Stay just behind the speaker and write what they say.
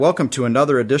Welcome to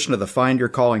another edition of the Find Your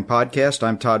Calling podcast.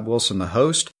 I'm Todd Wilson, the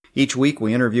host. Each week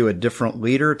we interview a different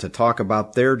leader to talk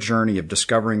about their journey of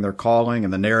discovering their calling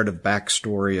and the narrative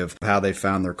backstory of how they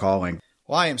found their calling.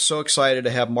 Well, I am so excited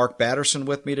to have Mark Batterson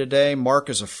with me today.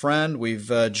 Mark is a friend.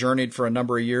 We've journeyed for a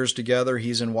number of years together.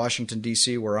 He's in Washington,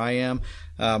 D.C., where I am.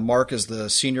 Mark is the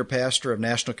senior pastor of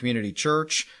National Community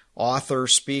Church, author,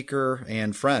 speaker,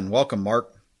 and friend. Welcome,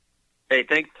 Mark. Hey,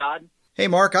 thanks, Todd. Hey,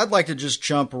 Mark, I'd like to just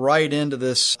jump right into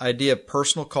this idea of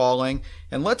personal calling.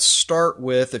 And let's start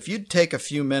with, if you'd take a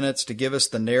few minutes to give us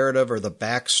the narrative or the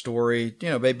backstory,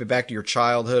 maybe back to your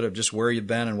childhood of just where you've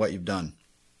been and what you've done.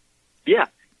 Yeah.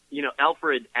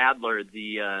 Alfred Adler,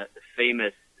 the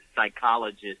famous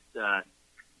psychologist,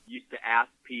 used to ask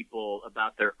people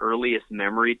about their earliest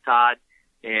memory, Todd.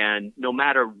 And no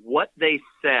matter what they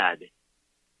said,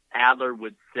 Adler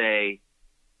would say,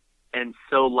 "And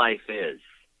so life is."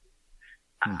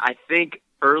 I think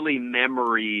early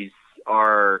memories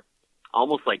are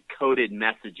almost like coded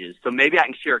messages. So maybe I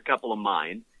can share a couple of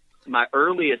mine. My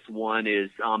earliest one is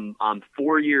I'm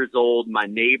 4 years old. My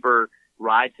neighbor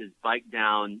rides his bike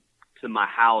down to my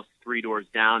house 3 doors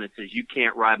down and says, "You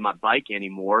can't ride my bike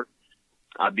anymore,"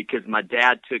 because my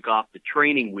dad took off the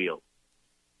training wheel.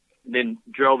 Then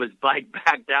drove his bike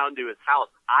back down to his house.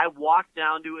 I walked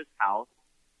down to his house.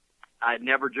 I'd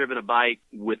never driven a bike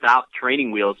without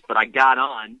training wheels, but I got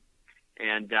on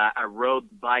and I rode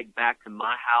the bike back to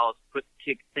my house, put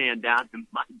the kickstand down in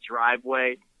my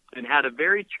driveway, and had a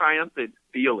very triumphant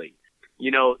feeling.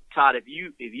 Todd, if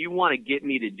you want to get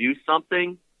me to do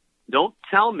something, don't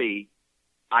tell me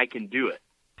I can do it.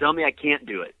 Tell me I can't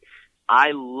do it.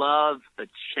 I love a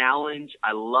challenge.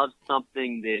 I love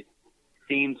something that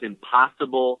seems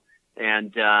impossible,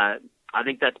 and I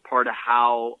think that's part of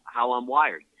how I'm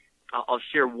wired. I'll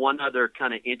share one other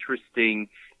kind of interesting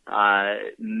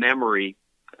memory.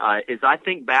 As I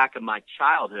think back of my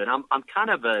childhood, I'm kind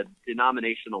of a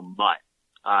denominational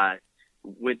mutt.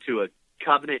 Went to a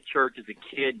Covenant church as a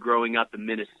kid growing up in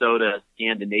Minnesota,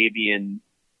 Scandinavian,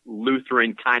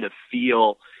 Lutheran kind of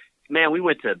feel. Man, we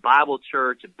went to a Bible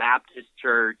church, a Baptist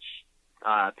church,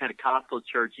 Pentecostal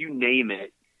church, you name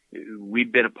it.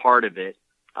 We've been a part of it.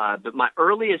 But my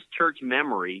earliest church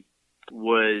memory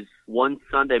was one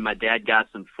Sunday my dad got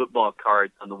some football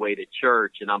cards on the way to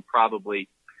church, and I'm probably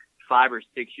 5 or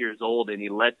 6 years old, and he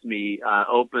lets me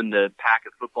open the pack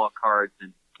of football cards.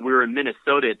 And we were in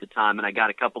Minnesota at the time, and I got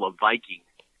a couple of Vikings.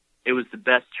 It was the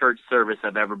best church service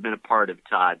I've ever been a part of,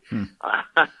 Todd.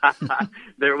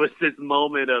 There was this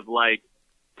moment of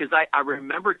because I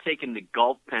remember taking the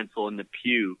golf pencil in the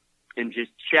pew and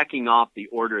just checking off the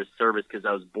order of service because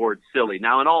I was bored silly.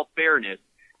 Now, in all fairness,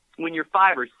 when you're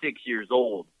 5 or 6 years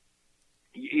old,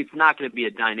 it's not going to be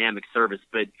a dynamic service.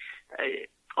 But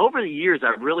over the years,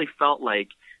 I really felt like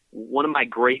one of my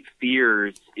great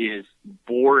fears is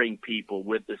boring people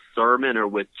with the sermon or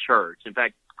with church. In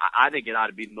fact, I think it ought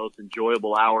to be the most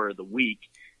enjoyable hour of the week.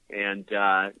 And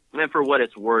for what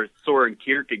it's worth, Soren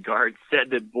Kierkegaard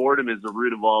said that boredom is the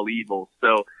root of all evil.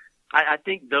 So I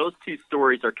think those two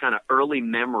stories are kind of early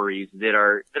memories that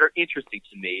are interesting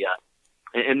to me.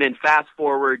 And then fast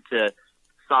forward to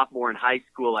sophomore in high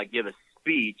school, I give a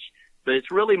speech, but it's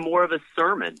really more of a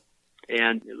sermon.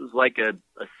 And it was like a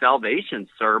salvation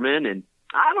sermon. And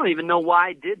I don't even know why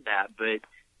I did that, but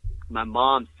my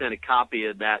mom sent a copy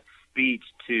of that speech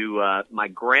to my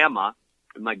grandma.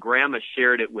 And my grandma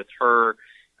shared it with her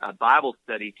Bible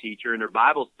study teacher. And her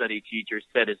Bible study teacher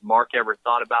said, "Has Mark ever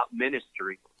thought about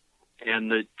ministry?" And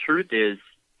the truth is,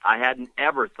 I hadn't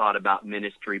ever thought about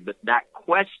ministry, but that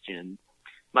question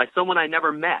by someone I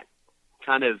never met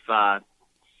kind of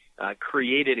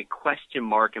created a question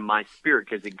mark in my spirit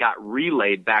because it got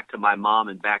relayed back to my mom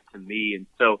and back to me. And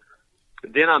so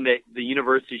then I'm at the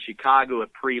University of Chicago, a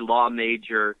pre-law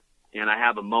major, and I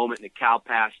have a moment in a cow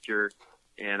pasture,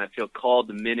 and I feel called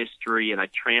to ministry, and I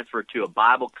transfer to a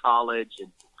Bible college,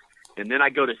 and then I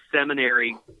go to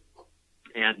seminary,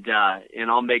 and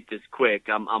I'll make this quick.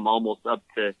 I'm almost up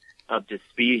to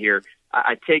speed here.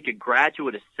 I take a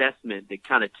graduate assessment that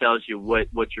kind of tells you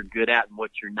what you're good at and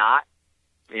what you're not.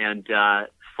 And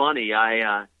funny,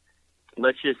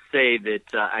 let's just say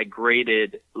that I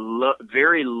graded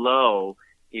very low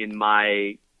in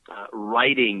my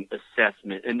writing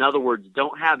assessment. In other words,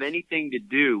 don't have anything to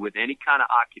do with any kind of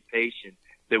occupation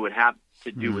that would have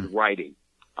to do with writing.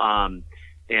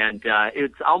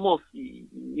 It's almost,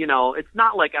 it's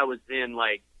not like I was in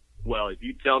well, if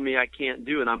you tell me I can't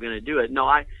do it, I'm going to do it.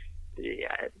 No,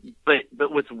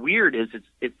 but what's weird is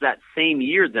it's that same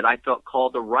year that I felt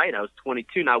called to write. I was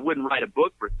 22, and I wouldn't write a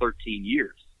book for 13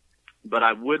 years, but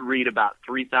I would read about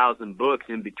 3,000 books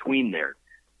in between there.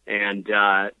 And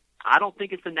I don't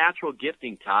think it's a natural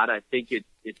gifting, Todd. I think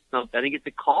I think it's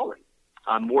a calling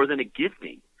more than a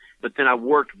gifting. But then I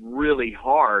worked really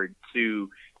hard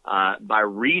by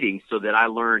reading so that I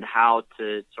learned how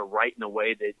to write in a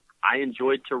way that I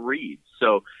enjoyed to read.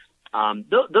 So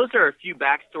those are a few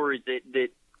backstories that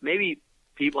maybe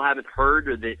people haven't heard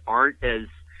or that aren't as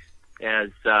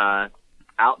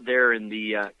out there in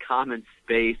the common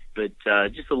space, but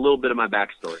just a little bit of my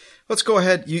backstory. Let's go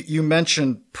ahead. You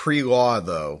mentioned pre-law,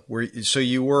 though. So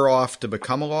you were off to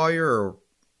become a lawyer? Or?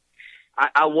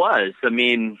 I was. I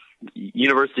mean,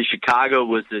 University of Chicago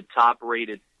was a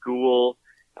top-rated school.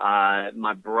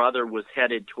 My brother was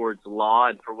headed towards law,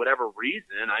 and for whatever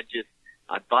reason,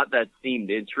 I thought that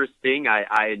seemed interesting.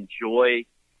 I enjoyed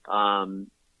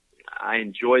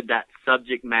that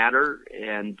subject matter,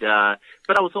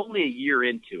 but I was only a year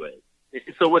into it.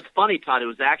 So what's funny, Todd, it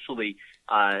was actually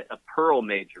a Pearl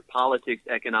major, politics,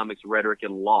 economics, rhetoric,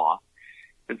 and law.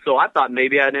 And so I thought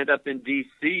maybe I'd end up in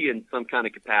D.C. in some kind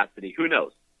of capacity. Who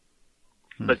knows?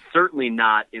 But certainly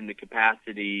not in the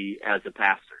capacity as a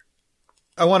pastor.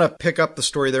 I want to pick up the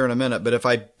story there in a minute, but if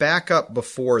I back up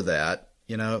before that,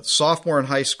 sophomore in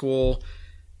high school,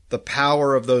 the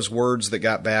power of those words that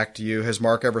got back to you. Has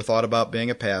Mark ever thought about being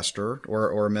a pastor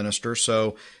or a minister?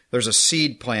 So there's a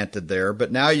seed planted there,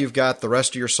 but now you've got the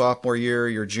rest of your sophomore year,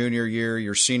 your junior year,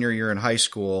 your senior year in high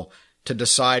school to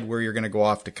decide where you're going to go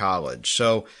off to college.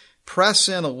 So press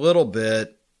in a little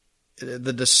bit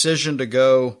the decision to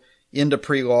go into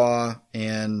pre-law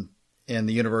and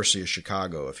the University of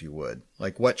Chicago, if you would.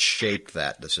 Like, what shaped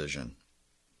that decision?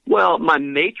 Well, my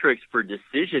matrix for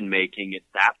decision making at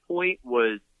that point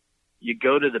was you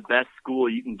go to the best school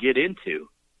you can get into.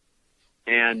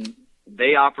 And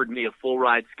they offered me a full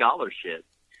ride scholarship.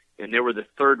 And they were the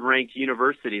third ranked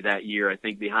university that year, I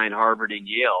think, behind Harvard and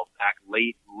Yale back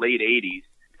late 80s.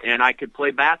 And I could play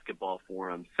basketball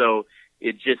for them. So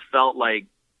it just felt like,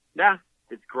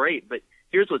 it's great. But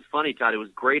here's what's funny, Todd. It was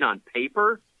great on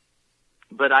paper.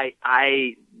 But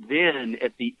I then,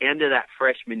 at the end of that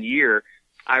freshman year,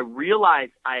 I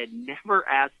realized I had never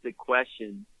asked the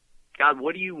question, God,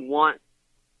 what do you want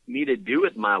me to do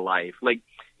with my life? Like,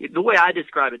 the way I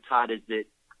describe it, Todd, is that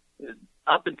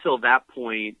up until that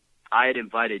point, I had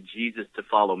invited Jesus to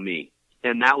follow me.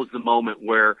 And that was the moment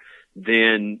where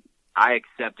then I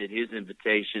accepted his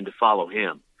invitation to follow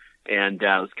him. And it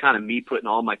was kind of me putting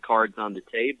all my cards on the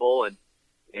table.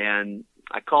 And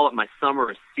I call it my summer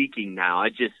of seeking now. I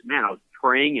was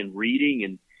praying and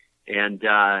reading and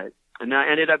I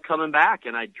ended up coming back,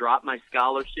 and I dropped my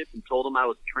scholarship and told them I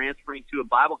was transferring to a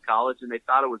Bible college, and they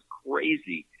thought it was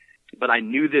crazy. But I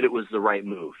knew that it was the right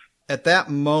move. At that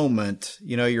moment,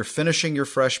 you're finishing your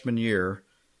freshman year.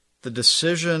 The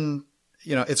decision,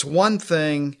 it's one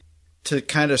thing to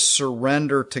kind of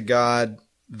surrender to God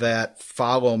that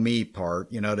follow me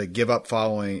part, to give up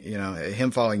following,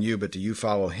 him following you, but do you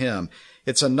follow him?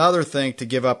 It's another thing to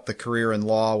give up the career in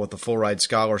law with a full ride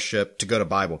scholarship to go to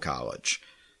Bible college.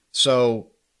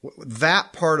 So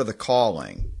that part of the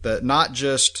calling, that not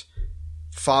just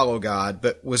follow God,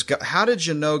 but how did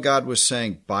you know God was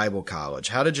saying Bible college?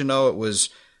 How did you know it was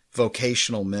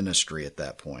vocational ministry at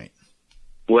that point?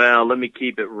 Well, let me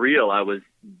keep it real. I was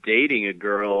dating a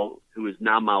girl who is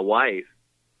now my wife,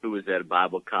 who was at a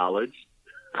Bible college.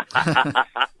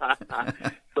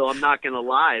 So I'm not going to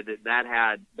lie that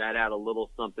had a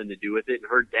little something to do with it. And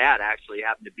her dad actually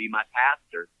happened to be my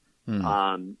pastor.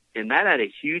 And that had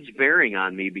a huge bearing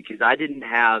on me because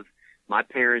my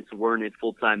parents weren't in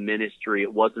full-time ministry.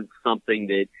 It wasn't something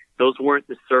those weren't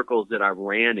the circles that I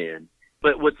ran in.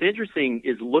 But what's interesting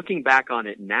is looking back on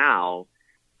it now,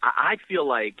 I feel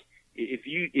like if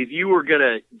you were going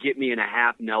to get me in a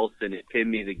half Nelson and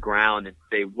pin me to the ground and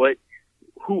say,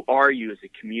 who are you as a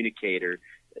communicator?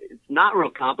 It's not real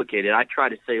complicated. I try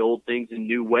to say old things in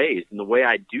new ways. And the way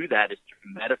I do that is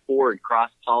through metaphor and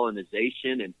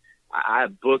cross-pollination. And I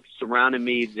have books surrounding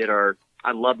me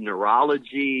I love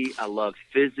neurology. I love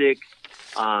physics.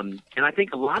 And I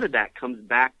think a lot of that comes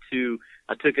back to,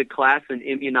 I took a class in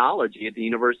immunology at the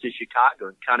University of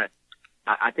Chicago and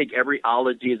I think every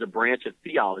ology is a branch of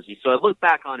theology. So I look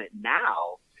back on it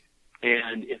now,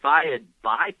 and if I had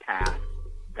bypassed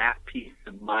that piece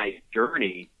of my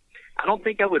journey, I don't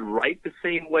think I would write the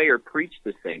same way or preach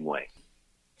the same way.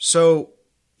 So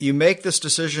you make this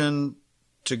decision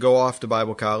to go off to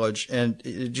Bible college, and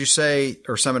did you say,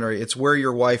 or seminary, it's where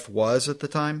your wife was at the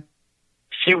time?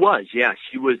 She was, yeah.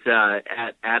 She was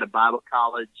at a Bible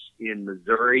college in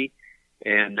Missouri,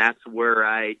 and that's where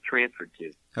I transferred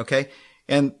to. Okay.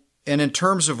 And in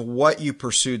terms of what you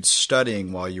pursued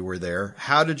studying while you were there,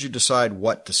 how did you decide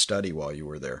what to study while you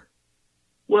were there?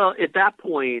 Well, at that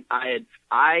point,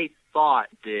 I thought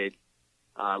that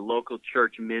local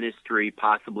church ministry,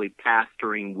 possibly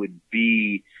pastoring, would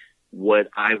be what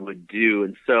I would do.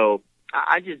 And so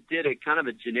I just did a kind of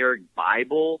a generic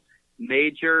Bible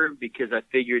major because I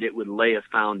figured it would lay a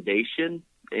foundation.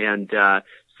 And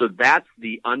so that's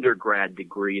the undergrad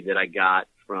degree that I got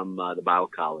from the Bible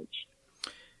College.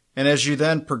 And as you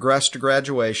then progress to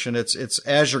graduation, it's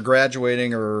as you're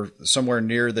graduating or somewhere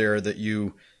near there that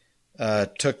you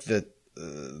took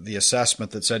the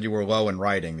assessment that said you were low in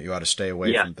writing, that you ought to stay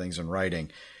away from things in writing.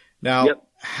 Now,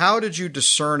 how did you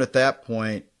discern at that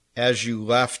point, as you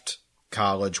left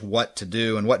college, what to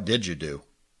do, and what did you do?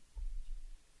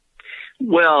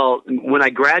 Well, when I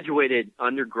graduated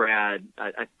undergrad,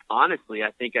 I honestly,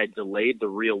 I think I delayed the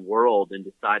real world and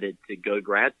decided to go to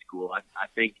grad school. I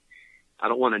think I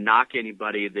don't want to knock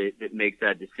anybody that makes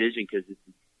that decision, because it's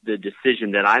the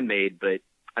decision that I made, but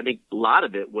I think a lot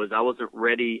of it was I wasn't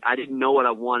ready. I didn't know what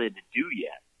I wanted to do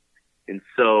yet. And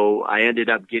so I ended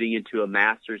up getting into a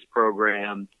master's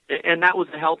program, and that was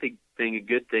a healthy thing, a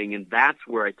good thing. And that's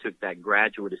where I took that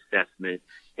graduate assessment.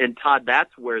 And Todd,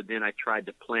 that's where then I tried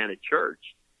to plant a church,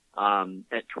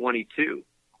 at 22.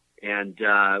 And,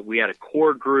 we had a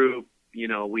core group,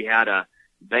 we had a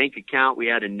bank account, we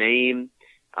had a name,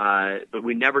 but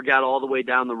we never got all the way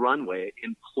down the runway. It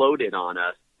imploded on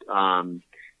us.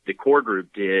 The core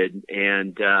group did.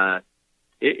 And,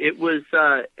 it was,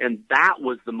 and that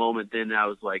was the moment then I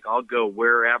was like, I'll go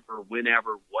wherever,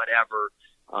 whenever, whatever.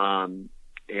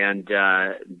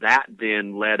 That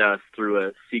then led us through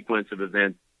a sequence of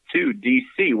events to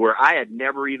DC, where I had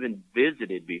never even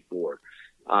visited before.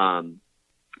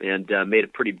 Made a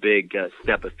pretty big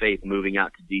step of faith moving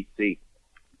out to DC.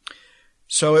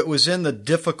 So it was in the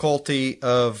difficulty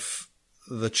of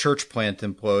the church plant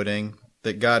imploding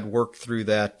that God worked through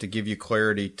that to give you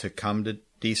clarity to come to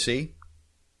DC?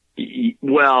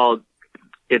 Well,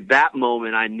 at that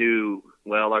moment I knew,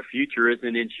 well, our future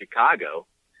isn't in Chicago.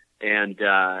 And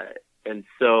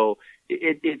so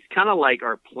it's kind of like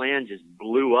our plan just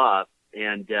blew up,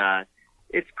 and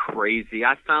it's crazy.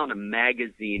 I found a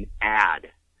magazine ad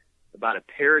about a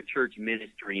parachurch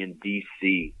ministry in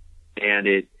DC, and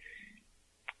it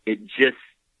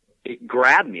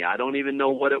grabbed me. I don't even know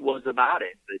what it was about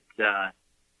it, but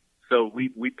so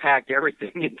we packed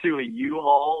everything into a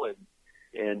U-Haul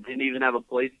and didn't even have a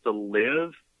place to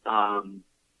live.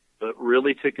 But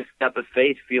really took a step of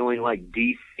faith, feeling like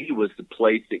DC was the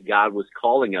place that God was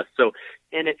calling us. So,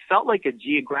 and it felt like a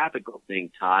geographical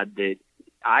thing, Todd, that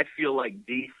I feel like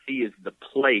DC is the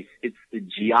place. It's the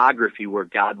geography where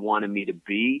God wanted me to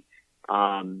be.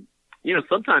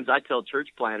 Sometimes I tell church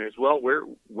planners, well,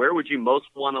 where would you most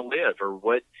want to live,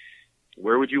 or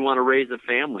where would you want to raise a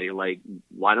family? Like,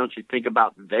 why don't you think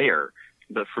about there?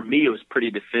 But for me, it was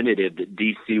pretty definitive that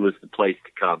DC was the place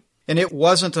to come. And it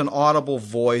wasn't an audible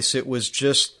voice. It was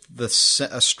just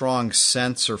a strong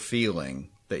sense or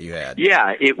feeling that you had.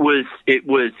 Yeah, it was,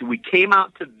 we came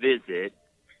out to visit,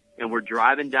 and we're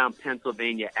driving down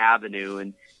Pennsylvania Avenue,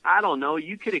 and I don't know,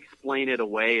 you could explain it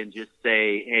away and just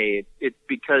say, hey, it's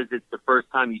because it's the first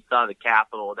time you saw the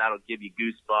Capitol, that'll give you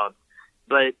goosebumps.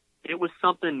 But it was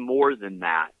something more than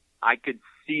that. I could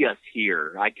see us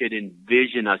here. I could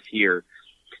envision us here.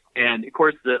 And of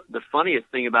course, the funniest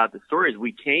thing about the story is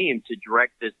we came to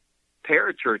direct this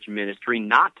parachurch ministry,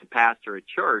 not to pastor a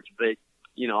church, but,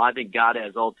 I think God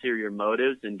has ulterior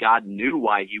motives, and God knew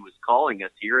why he was calling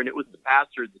us here, and it was to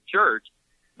pastor the church.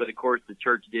 But of course, the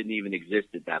church didn't even exist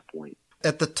at that point.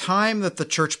 At the time that the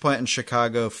church plant in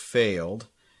Chicago failed,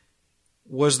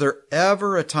 was there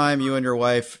ever a time you and your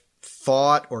wife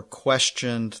thought or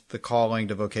questioned the calling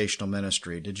to vocational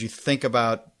ministry? Did you think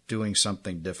about doing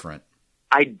something different?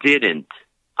 I didn't.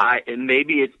 And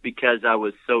maybe it's because I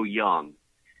was so young.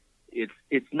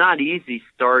 It's not easy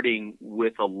starting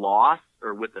with a loss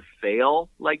or with a fail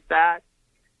like that.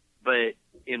 But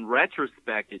in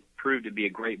retrospect, it proved to be a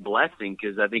great blessing,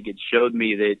 because I think it showed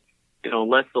me that,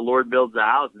 unless the Lord builds a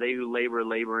house, they who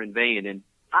labor in vain. And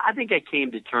I think I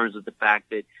came to terms with the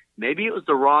fact that maybe it was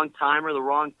the wrong time or the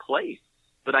wrong place.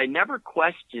 But I never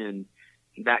questioned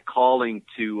that calling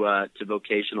to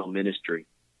vocational ministry.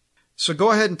 So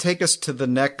go ahead and take us to the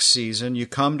next season. You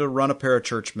come to run a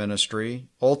parachurch ministry.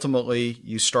 Ultimately,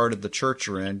 you started the church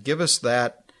you're in. Give us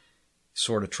that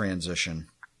sort of transition.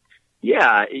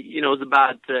 Yeah, it was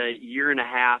about a year and a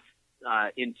half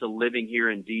into living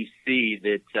here in D.C.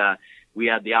 that we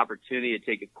had the opportunity to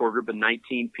take a core group of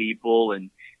 19 people and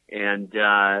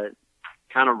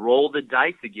kind of roll the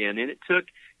dice again. And it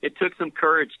took some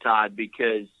courage, Todd,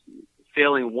 because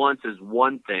failing once is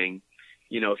one thing.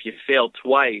 If you fail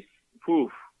twice,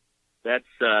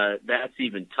 that's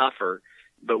even tougher.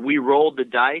 But we rolled the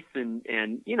dice, and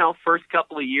first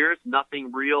couple of years,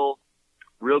 nothing real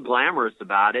glamorous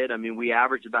about it. I mean, we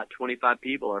averaged about 25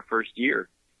 people our first year,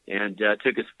 and it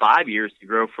took us 5 years to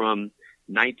grow from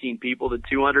 19 people to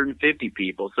 250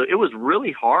 people. So it was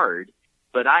really hard.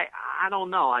 But I don't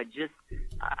know. I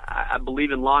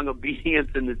believe in long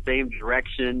obedience in the same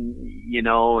direction,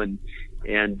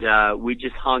 and we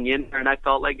just hung in there. And I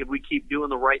felt like if we keep doing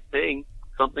the right thing,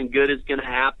 something good is going to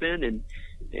happen.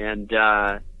 And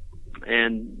of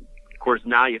course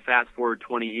now you fast forward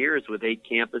 20 years with 8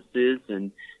 campuses,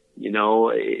 and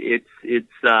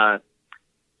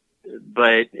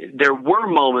but there were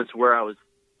moments where I was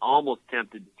almost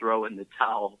tempted to throw in the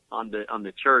towel on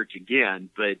the church again,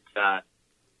 but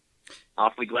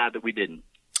awfully glad that we didn't.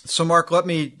 So Mark, let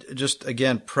me just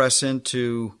again press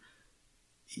into,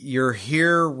 you're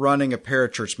here running a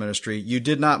parachurch ministry. You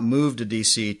did not move to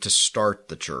DC to start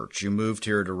the church. You moved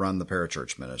here to run the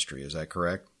parachurch ministry. Is that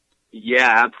correct?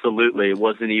 Yeah, absolutely. It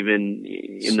wasn't even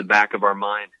in the back of our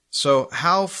mind. So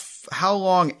how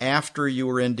long after you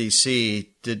were in DC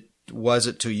was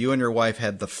it till you and your wife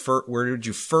had where did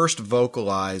you first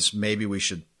vocalize, maybe we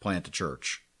should plant a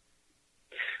church?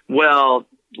 Well,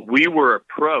 we were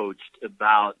approached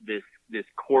about this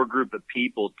core group of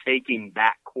people, taking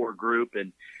that core group,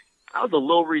 and I was a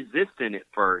little resistant at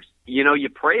first. You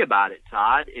pray about it,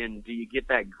 Todd, and do you get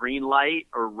that green light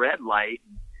or red light?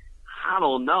 I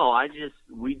don't know.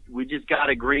 We just got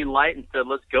a green light and said,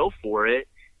 let's go for it.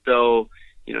 So,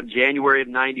 January of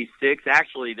 96,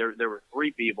 actually there were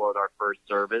 3 people at our first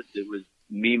service. It was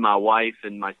me, my wife,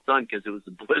 and my son, because it was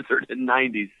a blizzard in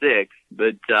 96.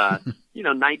 But,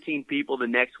 19 people the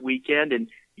next weekend. And,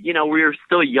 we were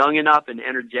still young enough and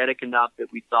energetic enough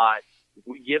that we thought, if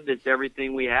we give this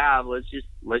everything we have, let's just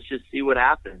see what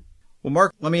happens. Well,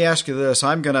 Mark, let me ask you this.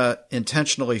 I'm going to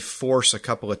intentionally force a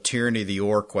couple of tyranny of the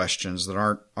or questions that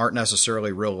aren't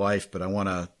necessarily real life, but I want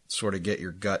to sort of get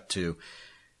your gut to.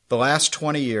 The last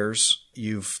 20 years,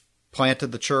 you've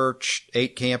planted the church,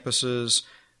 8 campuses,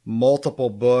 multiple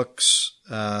books,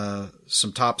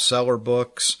 some top seller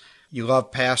books. You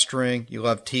love pastoring, you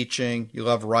love teaching, you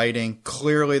love writing.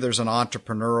 Clearly there's an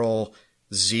entrepreneurial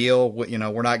zeal.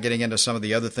 We're not getting into some of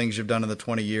the other things you've done in the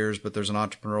 20 years, but there's an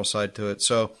entrepreneurial side to it.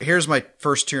 So here's my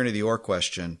first tyranny of the or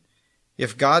question.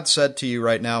 If God said to you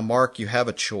right now, Mark, you have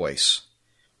a choice.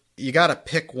 You got to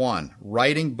pick one,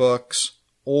 writing books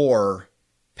or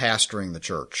pastoring the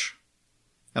church.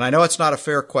 And I know it's not a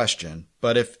fair question,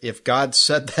 but if God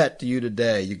said that to you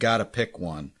today, you got to pick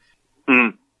one.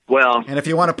 Well, and if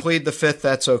you want to plead the fifth,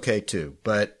 that's okay too.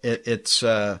 But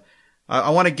I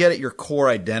want to get at your core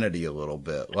identity a little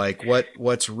bit, like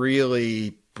what's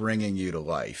really bringing you to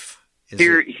life.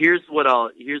 Here's what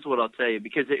I'll tell you,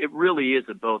 because it really is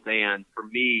a both and. For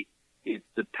me, it's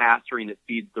the pastoring that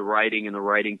feeds the writing, and the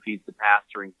writing feeds the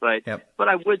pastoring. But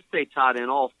I would say, Todd, in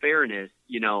all fairness,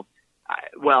 I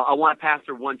want to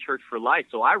pastor one church for life,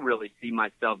 so I really see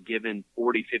myself giving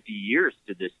 40, 50 years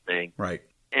to this thing. Right.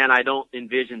 And I don't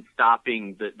envision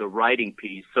stopping the writing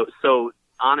piece. So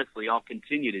honestly, I'll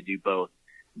continue to do both.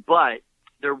 But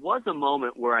there was a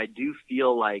moment where I do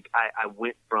feel like I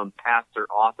went from pastor,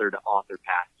 author to author,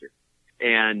 pastor.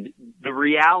 And the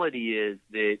reality is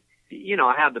that,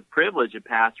 I have the privilege of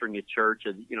pastoring a church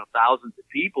of, thousands of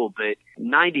people, but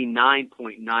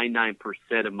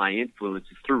 99.99% of my influence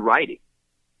is through writing.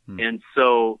 And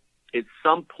so at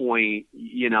some point,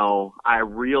 I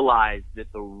realized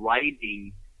that the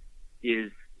writing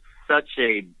is such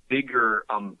a bigger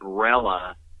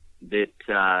umbrella that,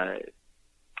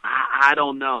 I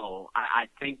don't know. I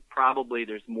think probably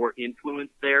there's more influence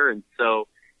there. And so,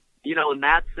 in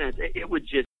that sense, it would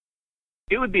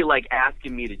be like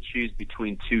asking me to choose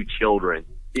between 2 children.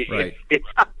 Right.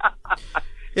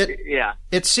 Yeah.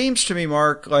 It seems to me,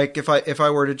 Mark, like if I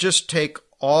were to just take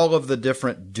all of the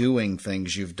different doing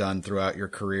things you've done throughout your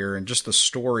career and just the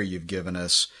story you've given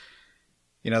us,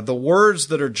 the words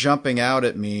that are jumping out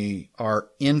at me are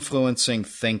influencing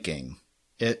thinking.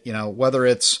 Whether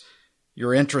it's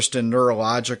your interest in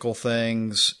neurological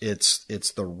things, it's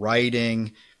the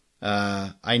writing.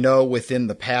 I know within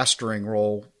the pastoring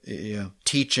role,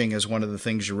 teaching is one of the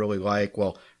things you really like.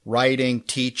 Well, writing,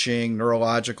 teaching,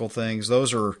 neurological things,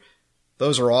 those are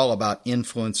all about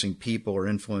influencing people or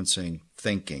influencing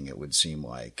thinking, it would seem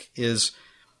like.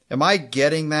 Am I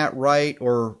getting that right?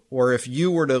 Or if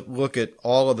you were to look at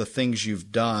all of the things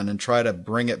you've done and try to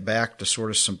bring it back to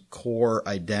sort of some core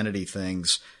identity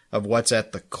things of what's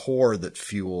at the core that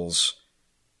fuels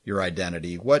your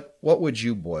identity, what would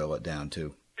you boil it down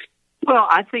to? Well,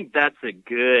 I think that's at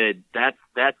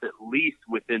least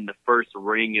within the first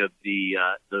ring of the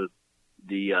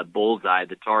the bullseye,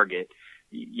 the target.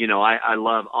 You know, I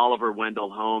love Oliver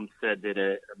Wendell Holmes said that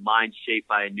a mind shaped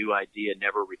by a new idea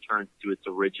never returns to its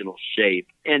original shape.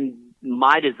 And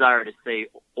my desire to say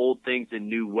old things in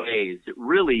new ways, it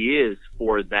really is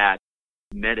for that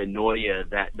metanoia,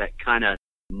 that kind of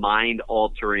mind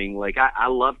altering. Like I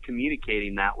love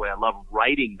communicating that way. I love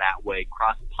writing that way,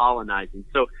 cross pollinizing.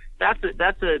 So that's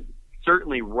a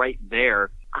certainly right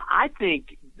there. I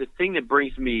think the thing that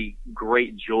brings me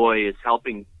great joy is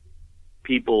helping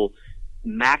people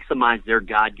maximize their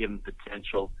God-given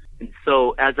potential. And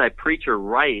so as I preach or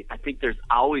write, I think there's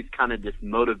always kind of this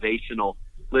motivational,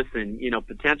 listen, you know,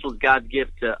 potential is God's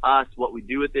gift to us. What we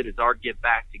do with it is our gift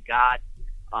back to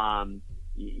God.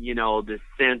 You know, this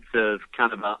sense of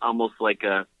kind of almost like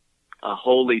a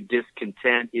holy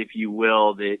discontent, if you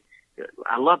will, that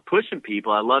I love pushing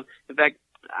people. In fact,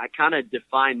 I kind of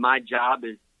define my job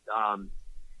as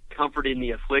comforting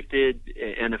the afflicted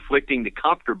and afflicting the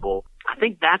comfortable. I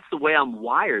think that's the way I'm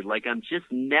wired. Like I'm just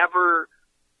never,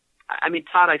 I mean,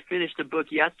 Todd, I finished a book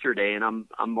yesterday and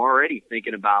I'm already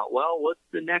thinking about, well, what's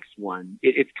the next one?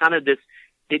 It's kind of this,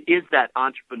 it is that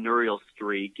entrepreneurial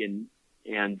streak and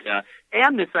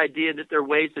this idea that there are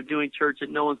ways of doing church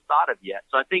that no one's thought of yet.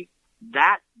 So I think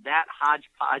that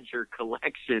hodgepodge or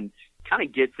collection kind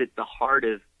of gets at the heart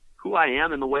of who I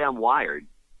am and the way I'm wired.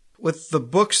 With the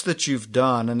books that you've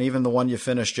done, and even the one you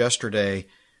finished yesterday,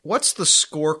 what's the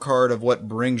scorecard of what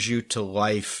brings you to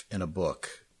life in a book?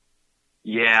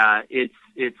 Yeah, it's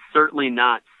certainly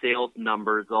not sales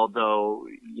numbers, although,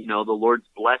 you know, the Lord's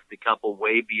blessed a couple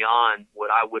way beyond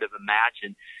what I would have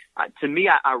imagined. To me,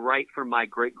 I write for my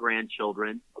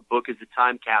great-grandchildren. A book is a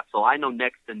time capsule. I know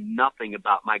next to nothing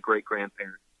about my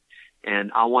great-grandparents,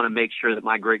 and I want to make sure that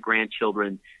my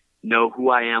great-grandchildren know who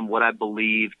I am, what I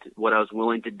believed, what I was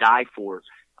willing to die for.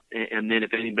 And then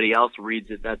if anybody else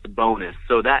reads it, that's a bonus.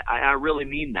 So that, I really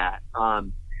mean that.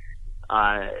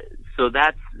 So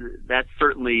that's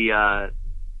certainly,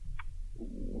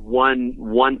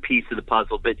 one piece of the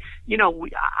puzzle. But, you know,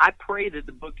 I pray that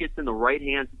the book gets in the right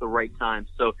hands at the right time.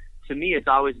 So to me, it's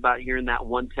always about hearing that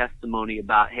one testimony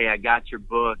about, hey, I got your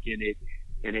book and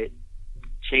it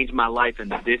changed my life in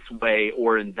this way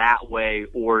or in that way,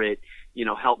 or it, you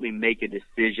know, helped me make a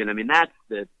decision. I mean,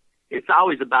 it's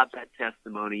always about that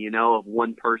testimony, you know, of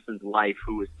one person's life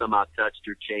who was somehow touched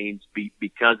or changed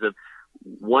because of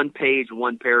one page,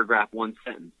 one paragraph, one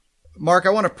sentence. Mark,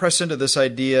 I want to press into this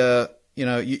idea. You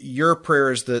know, your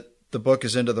prayer is that the book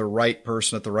is into the right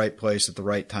person at the right place at the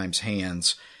right time's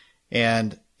hands.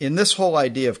 And in this whole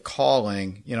idea of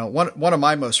calling, you know, one of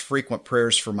my most frequent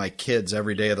prayers for my kids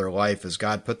every day of their life is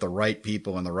God put the right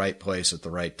people in the right place at the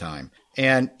right time.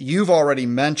 And you've already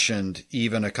mentioned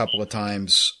even a couple of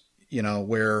times, you know,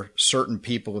 where certain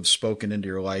people have spoken into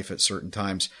your life at certain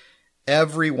times.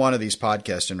 Every one of these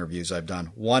podcast interviews I've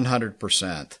done,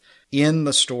 100%, in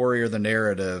the story or the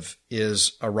narrative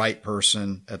is a right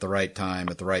person at the right time,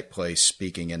 at the right place,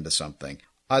 speaking into something.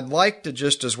 I'd like to,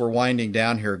 just as we're winding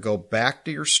down here, go back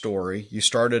to your story. You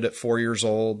started at 4 years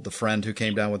old, the friend who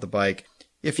came down with the bike.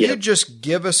 If you just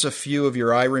give us a few of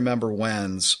your I remember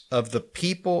whens of the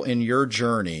people in your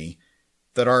journey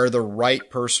that are the right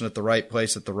person at the right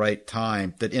place at the right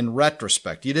time, that in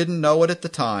retrospect, you didn't know it at the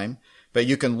time, but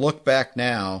you can look back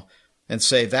now and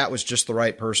say that was just the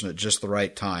right person at just the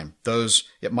right time.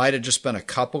 It might have just been a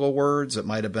couple of words. It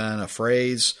might have been a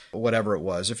phrase, whatever it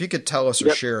was. If you could tell us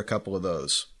or share a couple of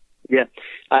those. Yeah.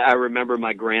 I remember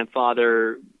my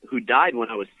grandfather, who died when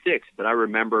I was 6, but I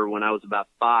remember when I was about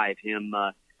 5, him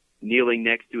kneeling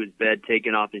next to his bed,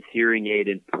 taking off his hearing aid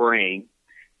and praying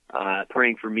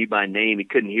for me by name. He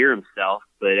couldn't hear himself,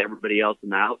 but everybody else in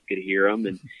the house could hear him,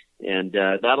 and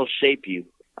that'll shape you.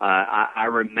 I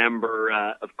remember,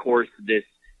 of course, this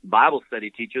Bible study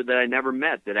teacher that I never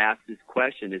met that asked this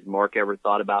question: has Mark ever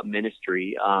thought about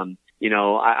ministry? You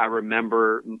know, I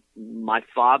remember my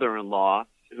father-in-law,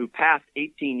 who passed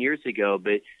 18 years ago,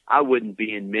 but I wouldn't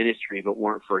be in ministry if it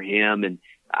weren't for him. And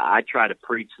I try to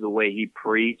preach the way he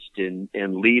preached and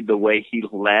lead the way he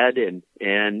led. And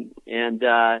then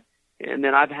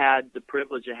I've had the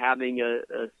privilege of having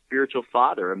a spiritual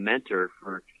father, a mentor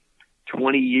for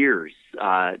 20 years,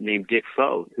 named Dick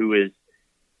Foe, who has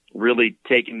really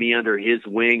taken me under his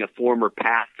wing, a former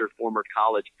pastor, former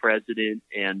college president.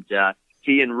 And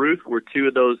he and Ruth were two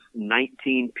of those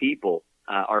 19 people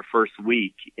our first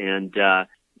week. And,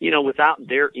 you know, without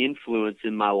their influence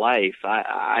in my life,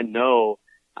 I know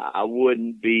I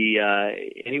wouldn't be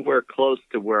anywhere close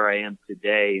to where I am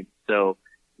today. So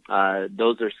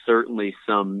those are certainly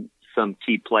some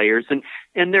key players.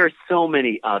 And there are so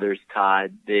many others,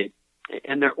 Todd,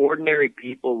 and they're ordinary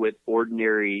people with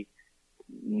ordinary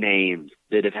names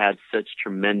that have had such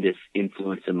tremendous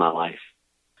influence in my life.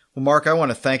 Well, Mark, I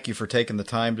want to thank you for taking the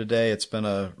time today. It's been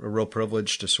a real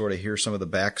privilege to sort of hear some of the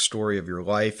backstory of your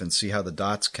life and see how the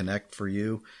dots connect for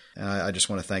you. I just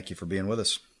want to thank you for being with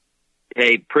us.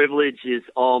 Hey, privilege is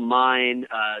all mine.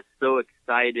 So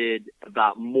excited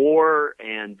about more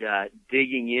and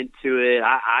digging into it.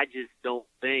 I just don't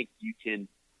think you can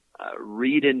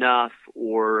read enough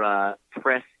or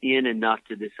press in enough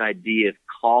to this idea of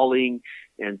calling.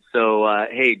 And so,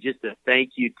 hey, just a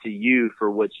thank you to you for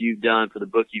what you've done, for the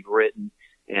book you've written,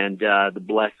 and the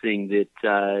blessing that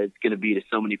it's going to be to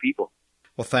so many people.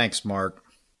 Well, thanks, Mark.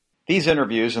 These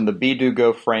interviews and the Be Do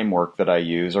Go framework that I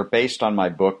use are based on my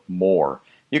book, More.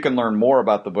 You can learn more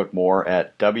about the book More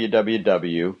at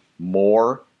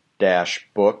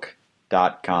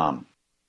www.more-book.com.